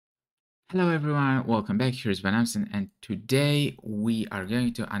Hello everyone, welcome back. Here's VanAmsen, and today we are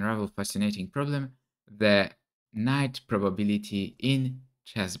going to unravel a fascinating problem, the knight probability in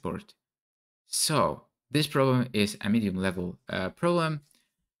chessboard. So this problem is a medium level problem,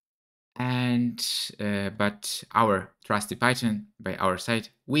 and but our trusty Python by our side,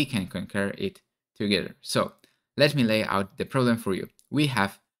 we can conquer it together. So let me lay out the problem for you. We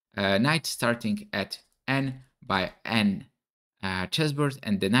have a knight starting at n by n chessboard,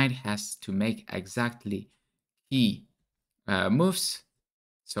 and the knight has to make exactly key moves.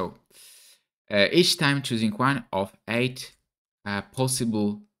 So each time choosing one of 8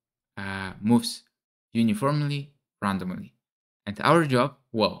 possible moves uniformly, randomly. And our job,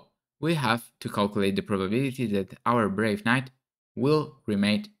 well, we have to calculate the probability that our brave knight will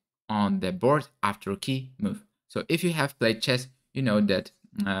remain on the board after key move. So if you have played chess, you know that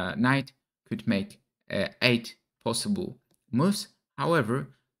knight could make 8 possible moves. However,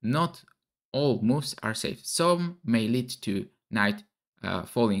 not all moves are safe. Some may lead to knight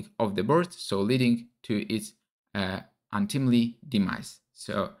falling off the board, so leading to its untimely demise.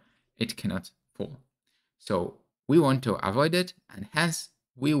 So it cannot fall. So we want to avoid it, and hence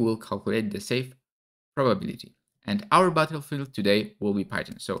we will calculate the safe probability. And our battlefield today will be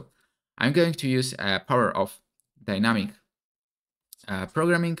Python. So I'm going to use a power of dynamic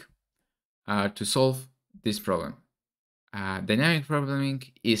programming to solve this problem. Dynamic programming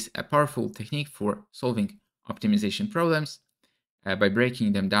is a powerful technique for solving optimization problems by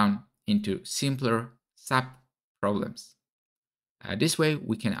breaking them down into simpler sub-problems. This way,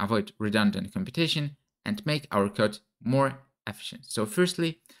 we can avoid redundant computation and make our code more efficient. So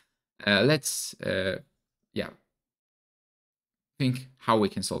firstly, let's think how we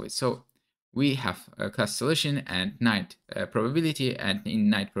can solve it. So we have a class solution and knight probability, and in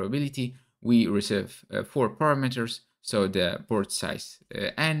knight probability, we reserve 4 parameters. So the board size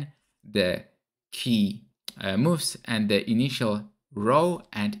n, the key moves, and the initial row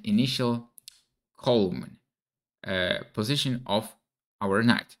and initial column position of our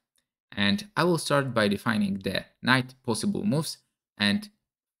knight. And I will start by defining the knight possible moves and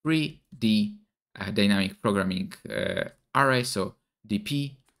 3D dynamic programming array, so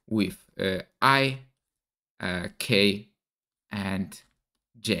dp with I, k, and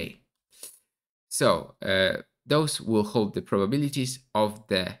j. So those will hold the probabilities of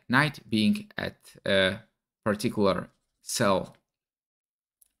the knight being at a particular cell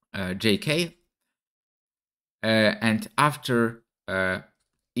jk, and after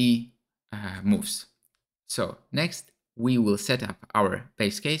e moves. So next, we will set up our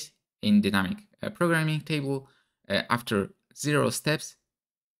base case in dynamic programming table. After 0 steps,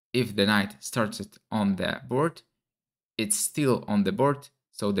 if the knight started on the board, it's still on the board,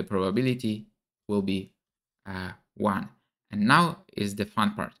 so the probability will be 1. And now is the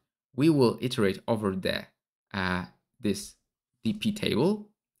fun part. We will iterate over the this dp table,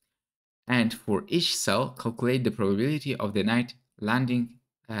 and for each cell, calculate the probability of the knight landing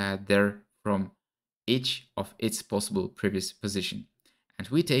there from each of its possible previous position. And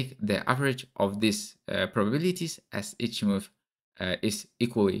we take the average of these probabilities as each move is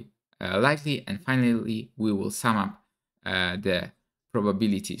equally likely, and finally we will sum up the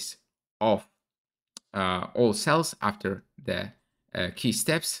probabilities of all cells after the key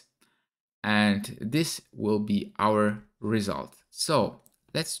steps, and this will be our result. So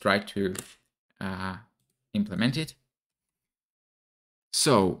let's try to implement it.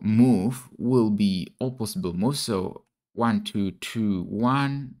 So move will be all possible moves. So 1, 2, 2,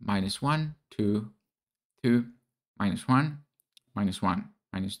 1, minus 1, 2, 2, minus 1, minus 1,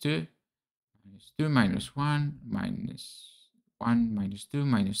 minus 2, minus 2, minus 1, minus 1, minus 2,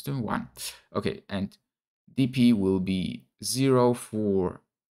 minus 2, 1. Okay, and dp will be 0 for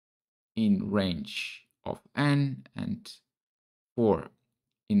in range of n, and 4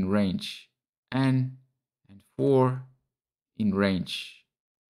 in range n, and 4 in range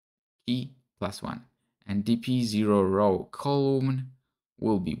key plus 1. And dp0 row column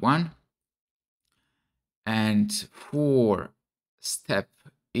will be 1. And for step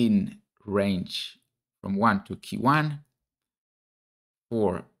in range from 1 to key 1,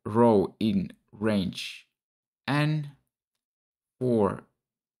 for row in range n, for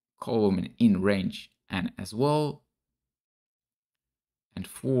column in range n as well, and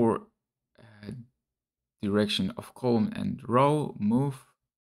for direction of column and row move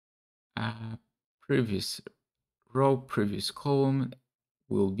previous row previous column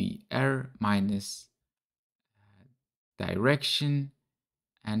will be r minus direction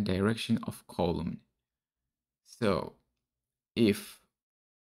and direction of column. So if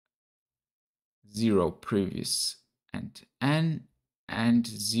 0 previous and n and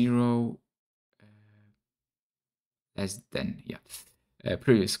 0 less than,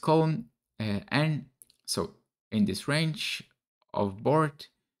 previous column. And so in this range of board,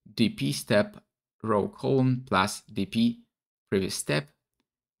 dp step row column plus dp previous step,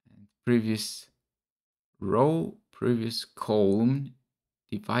 and previous row previous column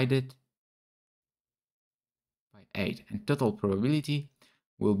divided by 8, and total probability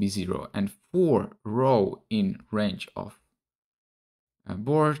will be 0. And for row in range of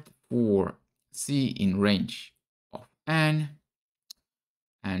board, for c in range of n,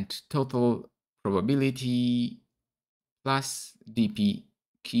 and total probability plus dp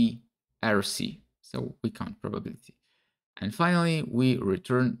key rc. So we count probability. And finally, we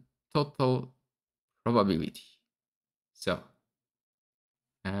return total probability. So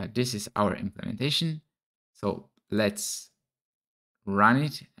this is our implementation. So let's run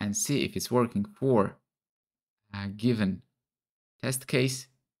it and see if it's working for a given test case.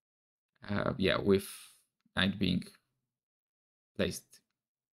 With knight being placed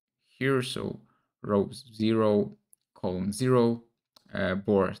here. So row 0, column 0,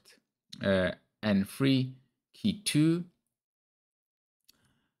 board n3, key 2.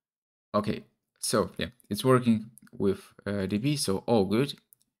 Okay, so yeah, it's working with db, so all good.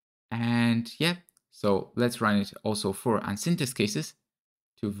 And yeah, so let's run it also for unseen test cases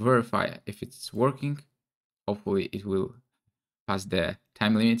to verify if it's working. Hopefully it will pass the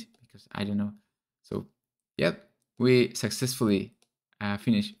time limit, because I don't know. So yep, we successfully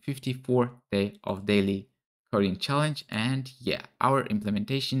finished 54th day of daily coding challenge, and yeah, our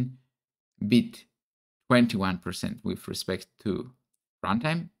implementation beat 21% with respect to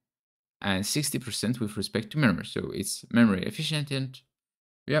runtime and 60% with respect to memory. So it's memory efficient, and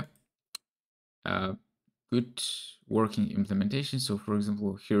yeah, good working implementation. So for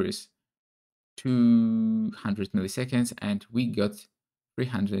example, here is 200 milliseconds and we got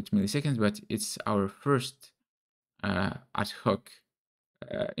 300 milliseconds, but it's our first ad hoc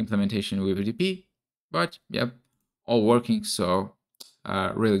implementation with DP. But yep, all working, so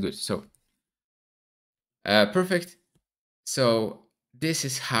really good. So perfect. So this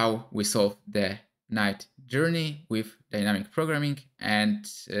is how we solve the night journey with dynamic programming, and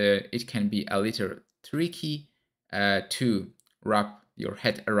it can be a little tricky to wrap your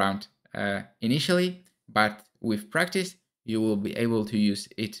head around initially, but with practice you will be able to use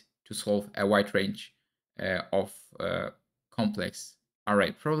it to solve a wide range of complex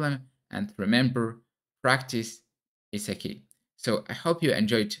array problem. And remember, practice is a key. So I hope you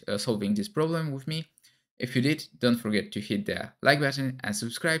enjoyed solving this problem with me. If you did, don't forget to hit the like button and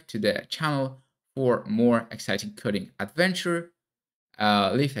subscribe to the channel for more exciting coding adventure.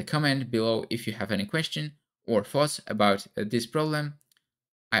 Leave a comment below if you have any question or thoughts about this problem.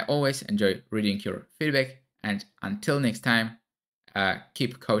 I always enjoy reading your feedback, and until next time,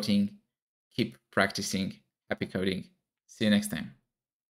 keep coding, keep practicing. Happy coding. See you next time.